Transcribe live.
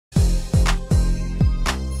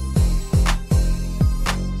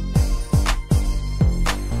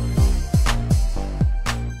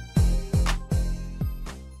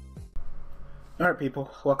Alright people,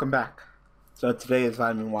 welcome back. So today is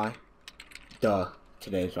Vitamin Y. Duh,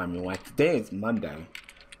 today is Vitamin Y. Today is Monday.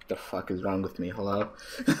 The fuck is wrong with me? Hello?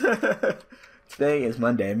 Today is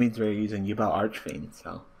Monday. It means we're using Yubel Archfiend,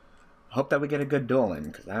 so I hope that we get a good duel in,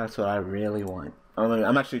 because that's what I really want.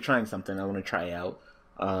 I'm actually trying something I want to try out.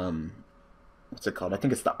 What's it called? I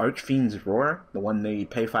think it's the Archfiend's Roar, the one that you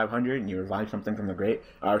pay 500 and you revive something from the grave.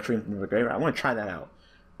 Archfiend from the grave. I want to try that out.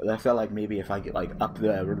 I feel like maybe if I get like up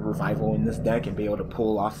the revival in this deck and be able to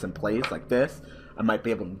pull off some plays like this, I might be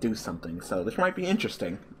able to do something. So this might be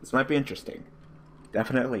interesting.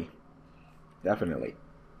 Definitely.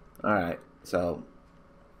 Alright, so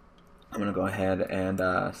I'm gonna go ahead and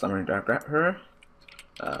summon Dark Raptor.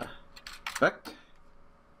 Effect.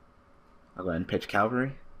 I'll go ahead and pitch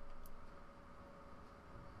Cavalry.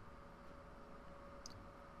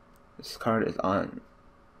 This card is on.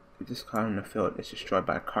 If this card on the field is destroyed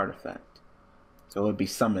by a card effect, so it would be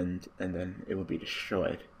summoned and then it would be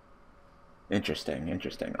destroyed. Interesting.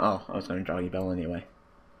 Oh, I was going to draw Yubel anyway.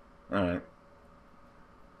 Alright.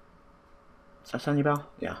 Is that Yubel?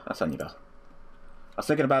 Yeah, that's Yubel. I was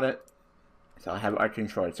thinking about it. So I have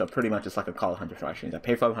Archfiend short, so pretty much it's like a Call Hunter for Archfiend. I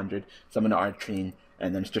pay 500, summon the Archfiend,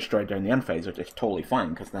 and then it's destroyed during the end phase, which is totally fine,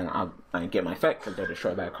 because then I get my effect because they're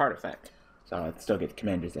destroyed by a card effect. So I'd still get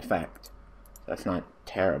Commander's effect. That's not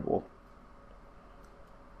terrible.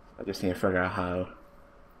 I just need to figure out how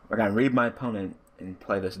we're gonna read my opponent and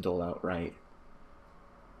play this duel out right.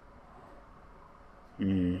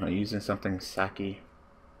 Am I using something sacky?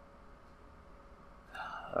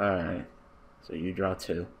 Alright. So you draw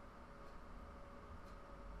 2.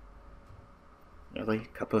 Really?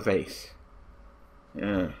 Cup of Ace.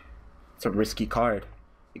 Yeah. It's a risky card.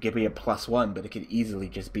 It could be a +1, but it could easily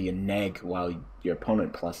just be a neg while your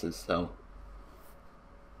opponent pluses, so.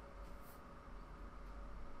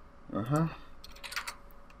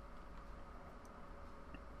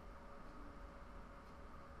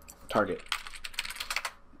 Target,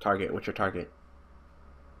 what's your target?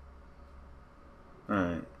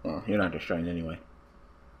 Alright, well, you're not destroying anyway.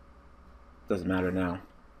 Doesn't matter now.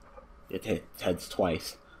 It hit heads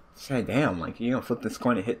twice. Say, damn, like, you gonna flip this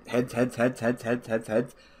coin and hit heads. It's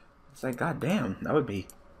like, god damn, that'd be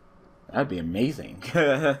amazing.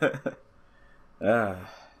 Alright.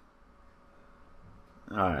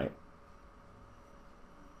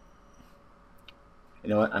 You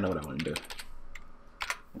know what? I know what I want to do.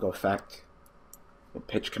 Go effect. Go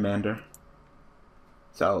pitch Commander.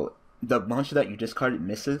 So the monster that you discarded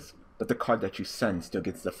misses, but the card that you send still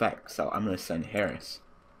gets the effect. So I'm gonna send Harris.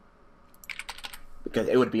 Because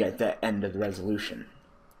it would be at the end of the resolution.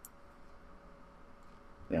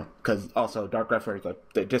 You know, because also Dark Refer is like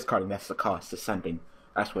the discarding, that's the cost, the sending.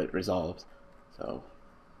 That's what it resolves. So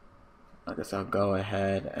I guess I'll go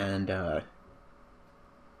ahead and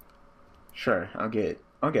sure, I'll get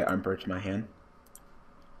Emperor to my hand.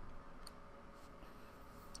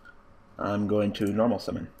 I'm going to normal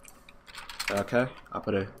summon. Okay, I'll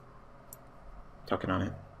put a token on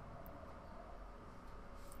it.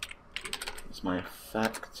 It's my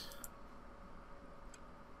effect.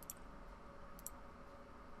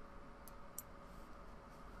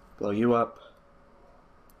 Blow you up.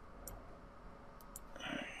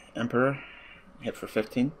 Emperor, hit for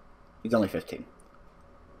 15. He's only 15.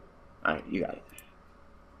 Alright, you got it.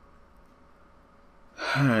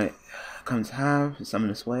 Alright, comes have, summon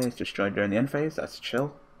this way, it's destroyed during the end phase, that's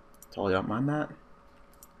chill. Totally don't mind that.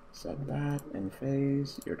 Set that, end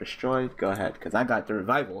phase, you're destroyed, go ahead, because I got the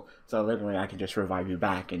revival, so literally I can just revive you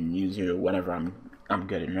back and use you whenever I'm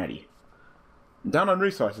good and ready. I'm down on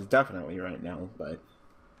resources, definitely, right now, but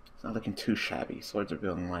it's not looking too shabby. Swords are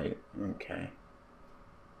feeling light, okay.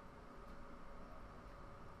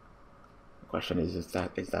 Question is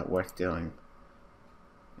that worth doing?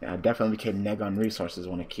 Yeah, I definitely can neg on resources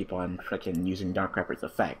when I keep on freaking using Dark Rapper's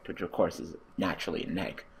effect, which of course is naturally a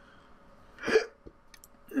neg.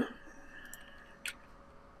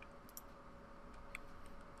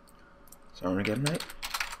 So I'm gonna get Knight.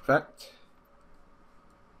 Effect.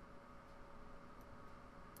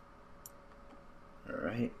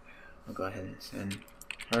 Alright. I'll go ahead and send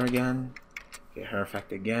her again. Get her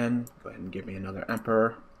effect again. Go ahead and give me another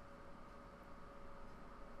Emperor.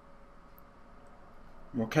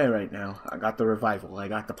 I'm okay right now. I got the revival. I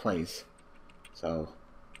got the plays. So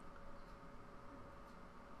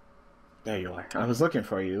there you are. I was looking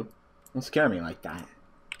for you. Don't scare me like that.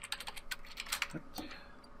 I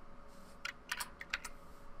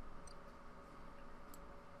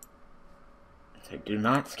say, do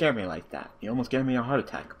not scare me like that. You almost gave me a heart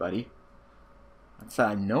attack, buddy. I said,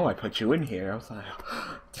 I know I put you in here. I was like,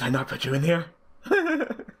 did I not put you in here?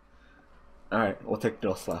 Alright, we'll take it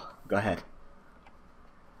real slow. Go ahead.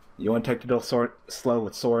 You want to take the duel slow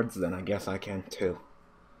with swords? Then I guess I can too.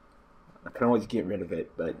 I can always get rid of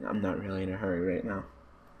it, but I'm not really in a hurry right now.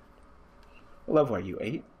 What level are you?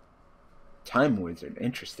 8? Time Wizard.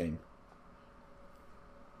 Interesting.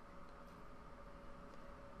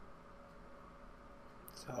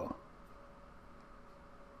 So.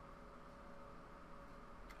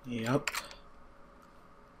 Yep.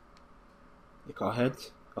 You call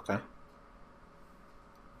heads? Okay.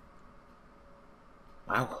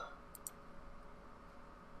 Wow.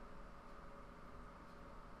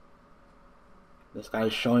 This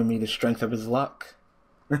guy's showing me the strength of his luck.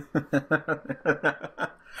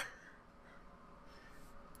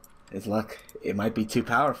 His luck, it might be too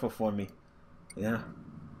powerful for me. Yeah.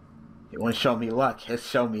 You want to show me luck? Just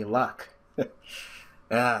show me luck.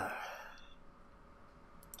 Ah.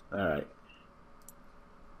 Alright.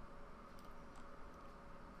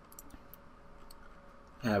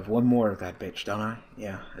 I have one more of that bitch, don't I?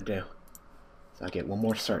 Yeah, I do. So I get one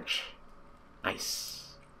more search.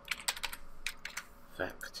 Nice.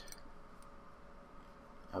 Effect.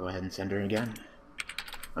 I'll go ahead and send her again.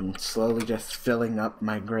 I'm slowly just filling up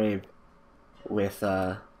my grave with,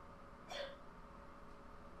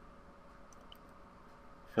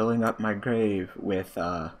 filling up my grave with, you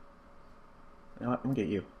know what, I'm gonna get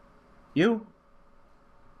you. You?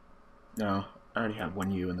 No, I already have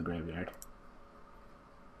one you in the graveyard.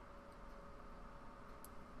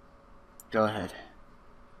 Go ahead.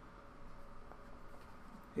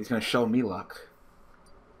 He's gonna show me luck.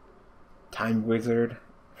 Time Wizard,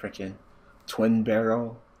 freaking Twin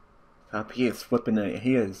Barrel. He is flipping it.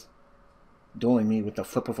 He is dueling me with the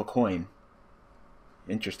flip of a coin.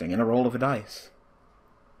 Interesting. And a roll of a dice.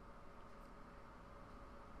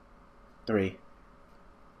 3.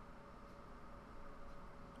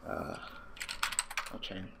 I'll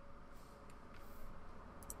chain.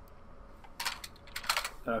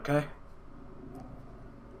 Okay.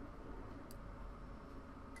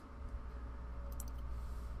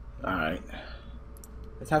 Alright.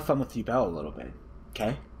 Let's have fun with Yubel a little bit.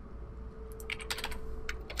 Okay?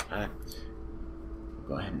 Alright.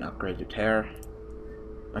 Go ahead and upgrade to Terror.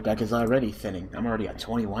 My deck is already thinning. I'm already at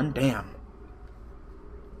 21. Damn.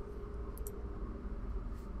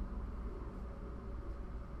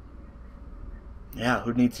 Yeah,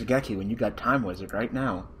 who needs Koa'ki when you got Time Wizard right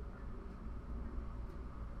now?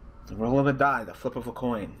 The roll of a die, the flip of a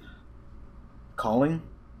coin. Calling?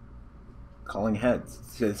 Calling heads.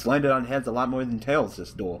 It's landed on heads a lot more than tails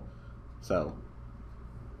this duel. So.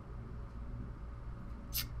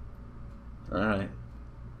 Alright.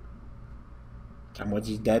 Time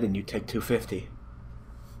Wizard's dead and you take 250.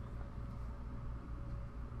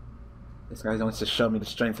 This guy wants to show me the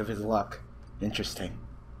strength of his luck. Interesting.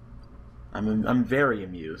 I'm very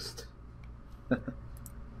amused. I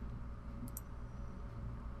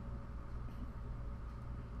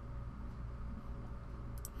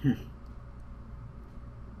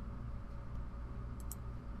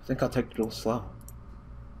think I'll take the duel slow.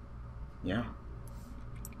 Yeah.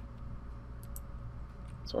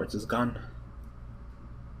 Swords is gone.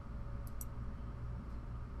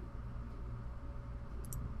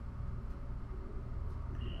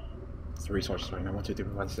 It's the resources right now. 1, 2, 3,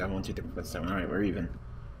 4, 5, 6, 7. 1, 2, 3, 4, 5, 6, 7. Alright, we're even.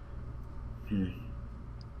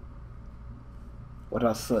 What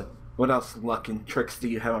else? What else luck and tricks do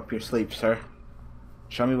you have up your sleeve, sir?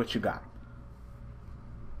 Show me what you got.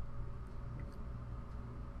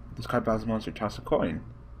 This card battles a monster, toss a coin.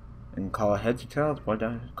 And call it heads or tails. Boy,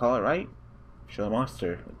 call it right. Show the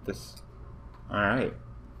monster with this. Alright.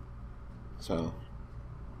 So.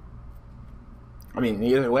 I mean,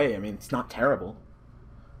 either way, I mean, it's not terrible.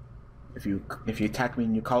 If you attack me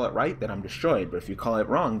and you call it right, then I'm destroyed. But if you call it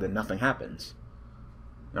wrong, then nothing happens.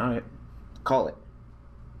 Alright. Call it.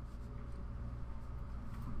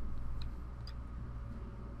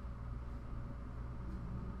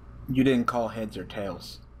 You didn't call heads or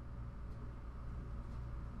tails.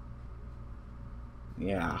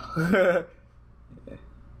 Yeah. Yeah.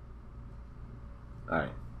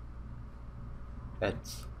 Alright.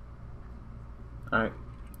 Heads. Alright.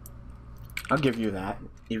 I'll give you that.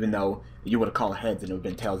 Even though you would have called heads and it would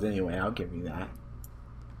have been tails anyway, I'll give you that.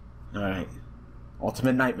 Alright.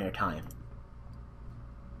 Ultimate Nightmare time.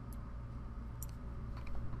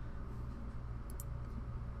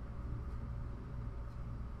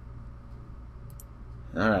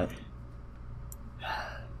 Alright.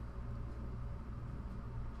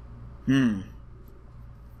 I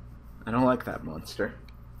don't like that monster.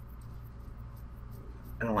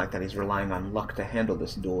 I don't like that he's relying on luck to handle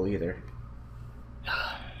this duel either.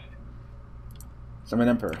 Summon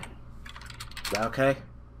Emperor. Is that okay?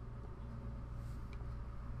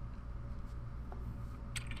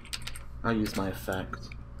 I'll use my effect.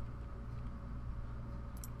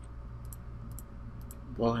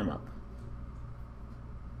 Blow him up.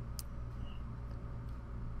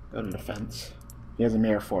 Go to defense. If he has a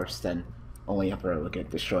mirror force, then only Emperor will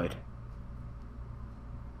get destroyed.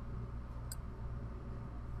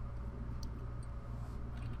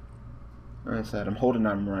 Like I said, I'm holding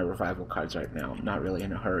on my revival cards right now. I'm not really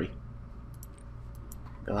in a hurry.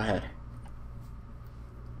 Go ahead.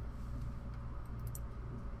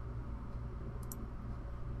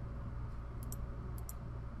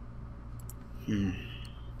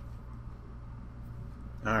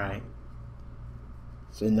 Alright.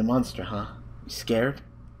 So in the monster, huh? You scared?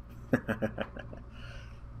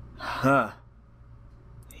 Huh.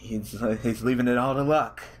 He's leaving it all to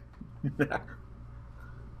luck.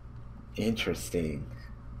 Interesting.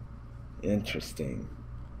 Interesting.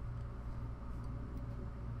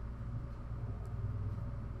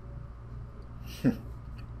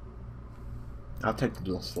 I'll take the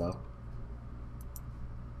duel slow.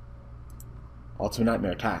 Ultimate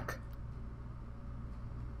Nightmare attack.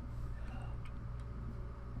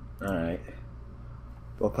 Alright.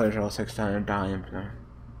 Both players roll 6 times and die.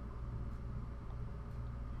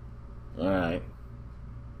 Alright.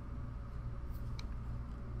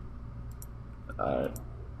 Alright.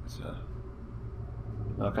 So.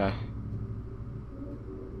 Okay.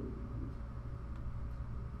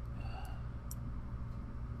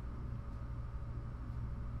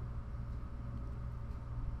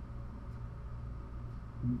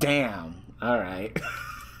 Damn. Alright.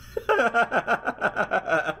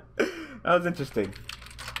 That was interesting.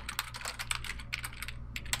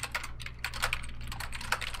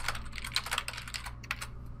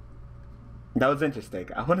 That was interesting.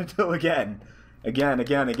 I want to do it again. Again.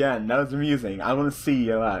 That was amusing. I want to see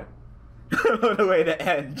what a way to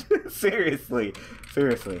end. Seriously.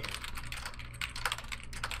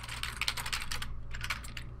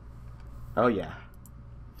 Oh yeah.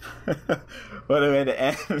 What a way to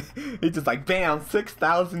end. He's just like, bam,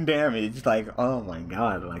 6,000 damage. Like, oh my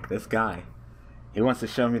god, like this guy. He wants to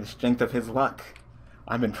show me the strength of his luck.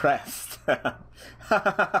 I'm impressed.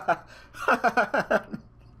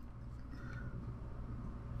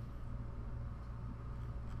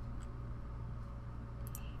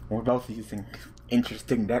 We're both using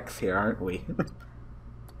interesting decks here, aren't we?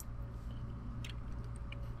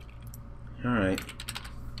 Alright.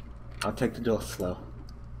 I'll take the duel slow.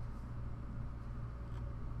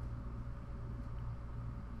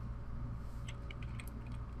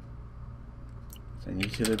 Send you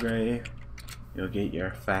to the grave. You'll get your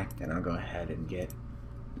effect, and I'll go ahead and get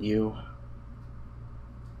you.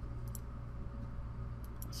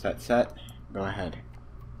 Set. Go ahead.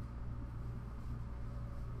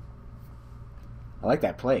 I like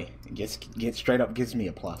that play. It gets straight up gives me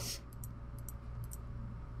a plus.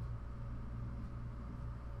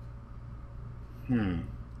 Wonder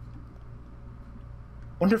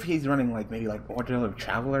if he's running like maybe like Order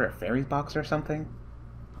Traveler or Fairies Box or something.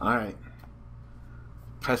 Alright.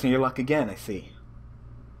 Pressing your luck again, I see.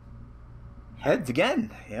 Heads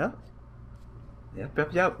again. Yep.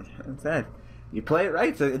 That's it. You play it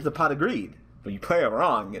right, so it's a pot of greed. But you play it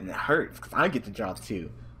wrong, and it hurts, because I get to drop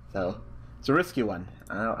too. So, it's a risky one.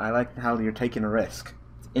 I like how you're taking a risk.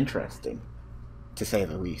 It's interesting, to say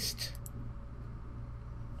the least.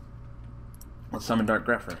 Let's summon Dark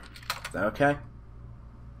Grepher. Is that okay?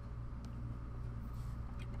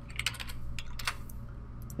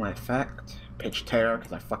 My effect. Pitch Terror,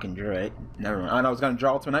 because I fucking drew it. Never mind. Oh, no, I was going to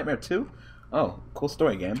draw Ultimate Nightmare too? Oh, cool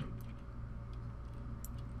story game.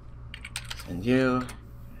 Send you.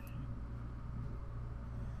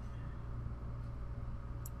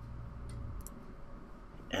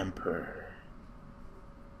 Emperor.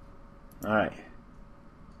 Alright.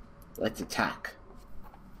 Let's attack.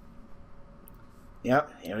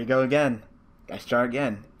 Yep, here we go again. Gotta start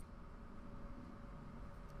again.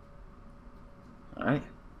 Alright.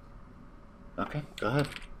 Okay, go ahead.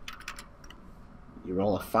 You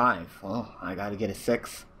roll a 5. Oh, I gotta get a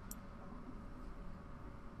 6.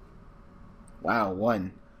 Wow,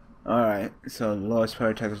 1. Alright, so the lowest power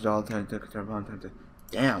attack is all time.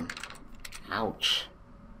 Damn. Ouch.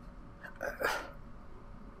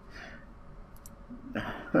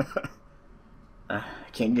 I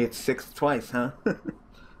can't get 6 twice, huh?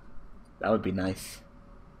 That would be nice.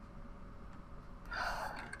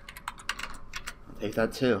 I'll take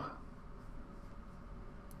that too.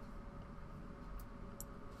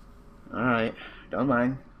 Alright, don't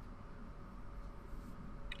mind.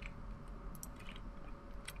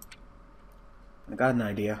 I got an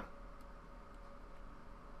idea.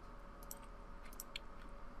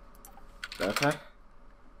 Is that okay?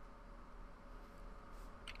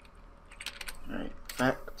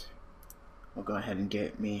 we'll go ahead and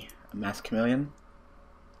get me a Mass Chameleon.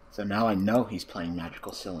 So now I know he's playing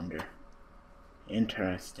Magical Cylinder.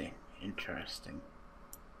 Interesting, interesting.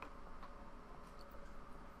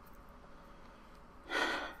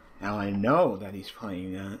 Now I know that he's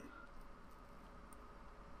playing that.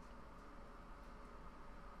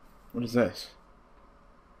 What is this?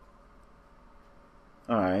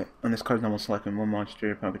 Alright, on this card's normal selecting one monster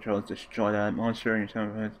your opponent controls, destroy that monster and your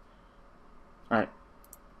Supervise. Alright.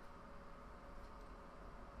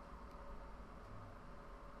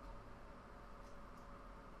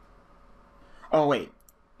 Oh, wait.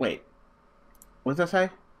 Wait. What does that say?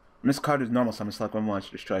 When this card is normal summon, select one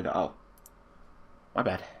monster, destroy the... Oh. My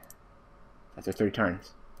bad. After 3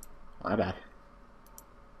 turns. My bad.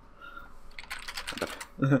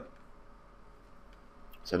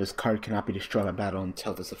 So this card cannot be destroyed by battle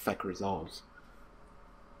until this effect resolves.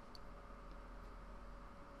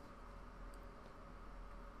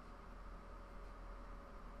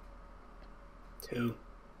 Two.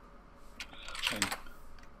 And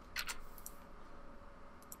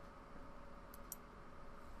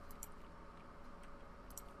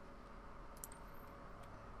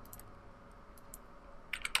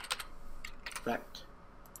effect.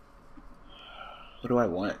 What do I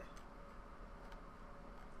want?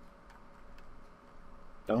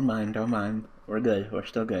 Don't mind, don't mind. We're good. We're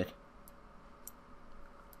still good.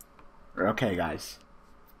 We're okay, guys.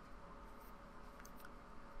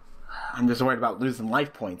 I'm just worried about losing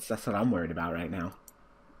life points. That's what I'm worried about right now.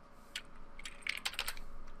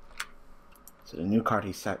 So the new card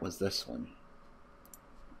he set was this one.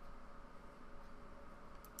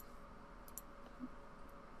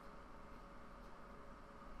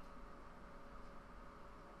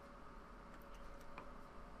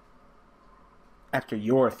 After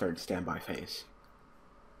your 3rd standby phase.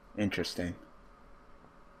 Interesting.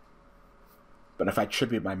 But if I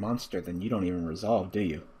tribute my monster, then you don't even resolve, do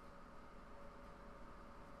you?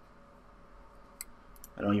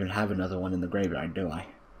 I don't even have another one in the graveyard, do I?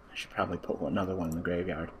 I should probably put another one in the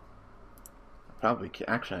graveyard. I probably can.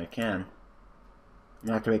 Actually, I can. I'm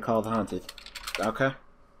gonna have to be called haunted. Okay.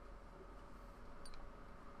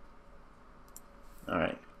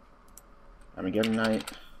 Alright. Armageddon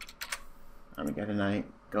Knight. Armageddon Knight.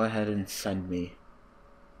 Go ahead and send me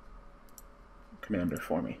Commander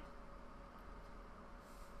for me.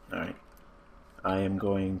 Alright. I am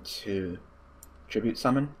going to tribute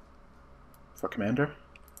summon for Commander.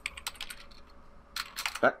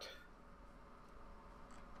 Effect.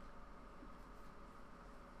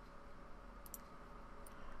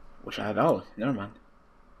 Wish I had... Oh, never mind.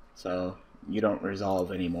 So, you don't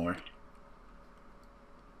resolve anymore.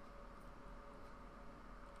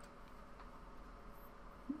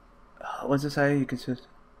 What does it say? You can just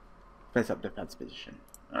face up defense position.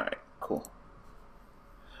 Alright, cool.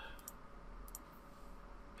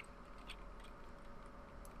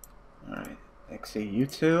 Alright, XC, you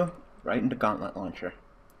two, right into Gauntlet Launcher.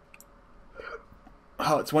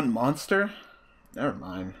 Oh, it's one monster? Never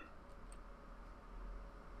mind.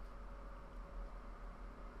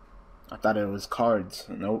 I thought it was cards.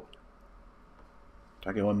 Nope.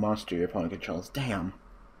 Target one monster your opponent controls. Damn.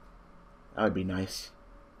 That would be nice.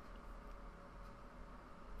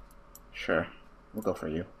 Sure. We'll go for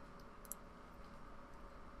you.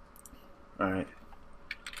 Alright.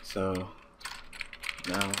 So,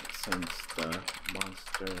 now since the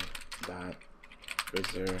monster that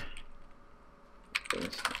Wizard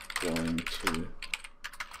is going to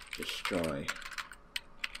destroy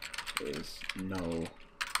is no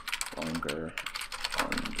longer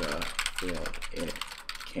on the field, it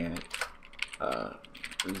can't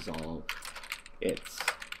resolve its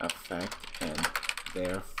effect and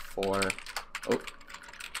therefore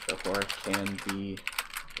can be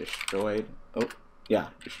destroyed. Oh, yeah,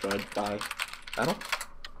 destroyed by battle.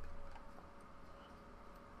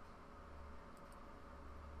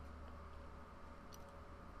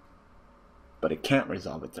 But it can't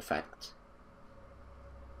resolve its effect.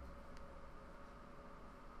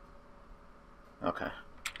 Okay.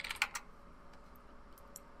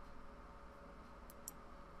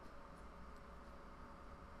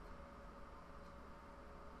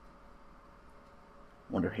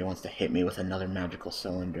 Wonder if he wants to hit me with another magical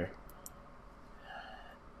cylinder.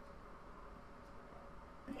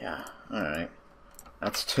 Yeah, alright.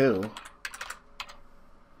 That's 2.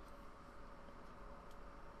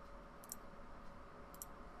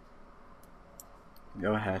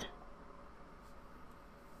 Go ahead.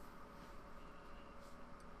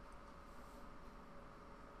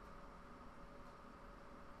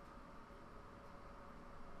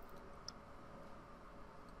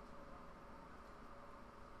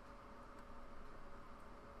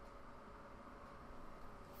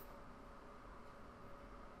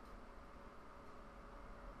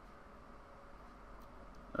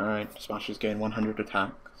 Alright, Smasher's gained 100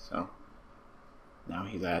 attack, so now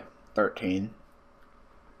he's at 13.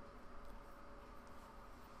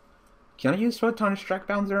 Can I use Photon Strike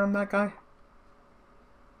Bouncer on that guy?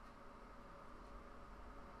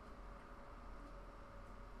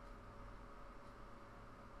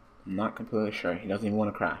 I'm not completely sure. He doesn't even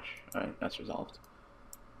want to crash. Alright, that's resolved.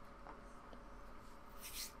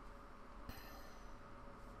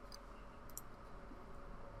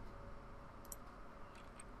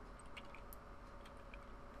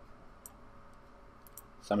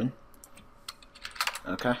 Summon.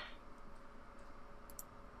 Okay.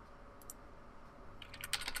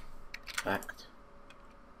 Act.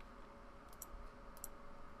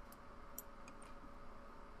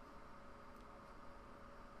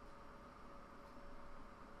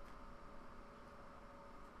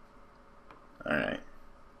 Alright.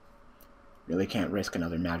 Really can't risk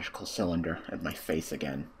another magical cylinder at my face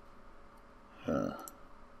again.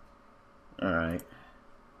 Alright.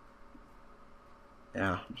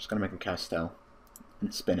 Yeah, I'm just gonna make a Castel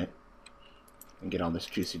and spin it and get all this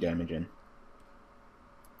juicy damage in.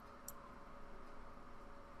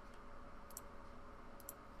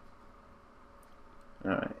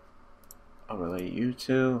 Alright. Overlay you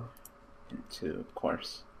two into, of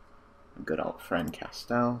course, a good old friend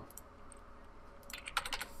Castel.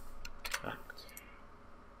 Act.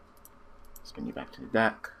 Spin you back to the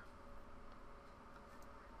deck.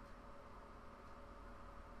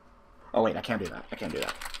 Oh wait, I can't do that. I can't do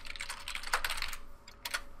that.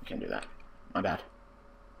 I can't do that. My bad.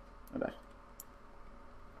 My bad.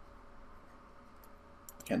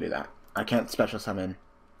 I can't do that. I can't special summon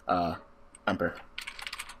Emperor.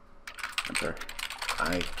 Emperor.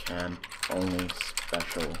 I can only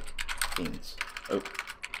special Fiends. Oh,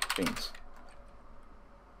 Fiends.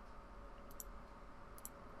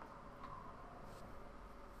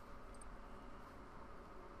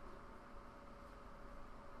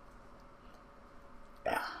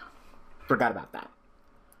 Forgot about that.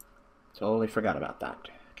 Totally forgot about that.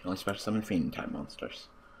 Can only special summon Fiend type monsters.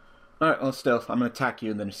 Alright, well still, I'm gonna attack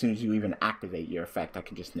you, and then as soon as you even activate your effect, I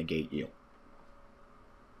can just negate you.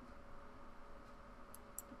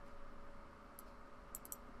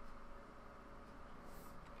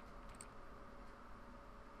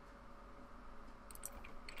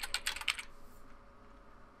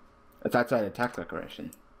 That's outside attack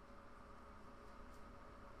declaration.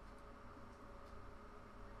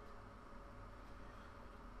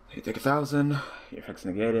 You take 1,000, your effect's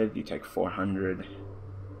negated, you take 400,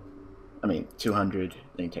 200,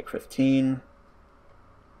 then you take 15.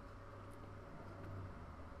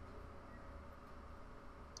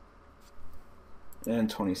 And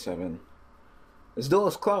 27. This duel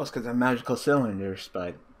is close because I have magical cylinders,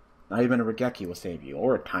 but not even a Koa'ki will save you,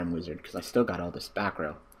 or a Time Wizard, because I still got all this back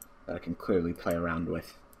row that I can clearly play around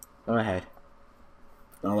with. Go ahead.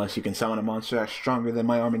 Unless you can summon a monster that's stronger than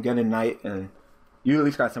my Armageddon Knight, and you at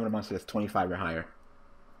least got to summon a monster that's 25 or higher.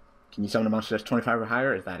 Can you summon a monster that's 25 or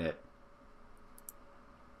higher, or is that it?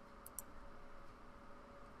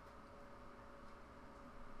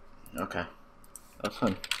 Okay. That's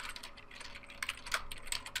fun.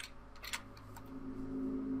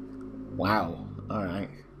 Wow.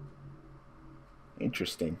 Alright.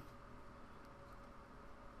 Interesting.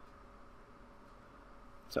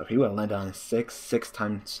 So if he would have landed on 6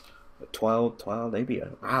 times 12, they'd be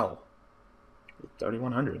a... Wow.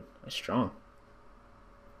 3,100. That's strong.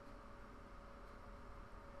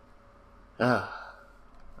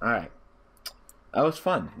 Alright. That was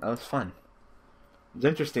fun. That was fun. It was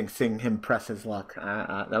interesting seeing him press his luck.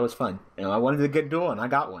 That was fun. You know, I wanted a good duel, and I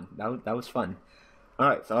got one. That was fun.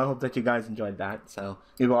 Alright, so I hope that you guys enjoyed that. So,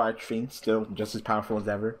 Yubel Archfiend, still just as powerful as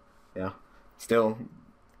ever. You know, still,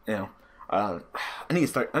 you know, I need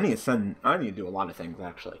to do a lot of things,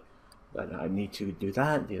 actually. But I need to do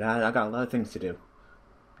that. I got a lot of things to do.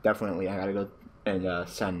 Definitely, I gotta go and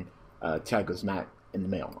send Tiago's mat in the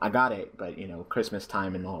mail. I got it, but, you know, Christmas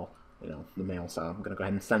time and all, you know, the mail, so I'm gonna go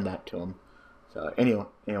ahead and send that to him. So,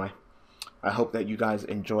 anyway, I hope that you guys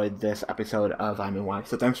enjoyed this episode of I'm in Why.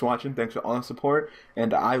 So, thanks for watching, thanks for all the support,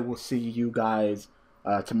 and I will see you guys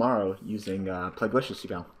tomorrow using Plaguelicious to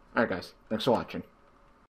go. Alright, guys, thanks for watching.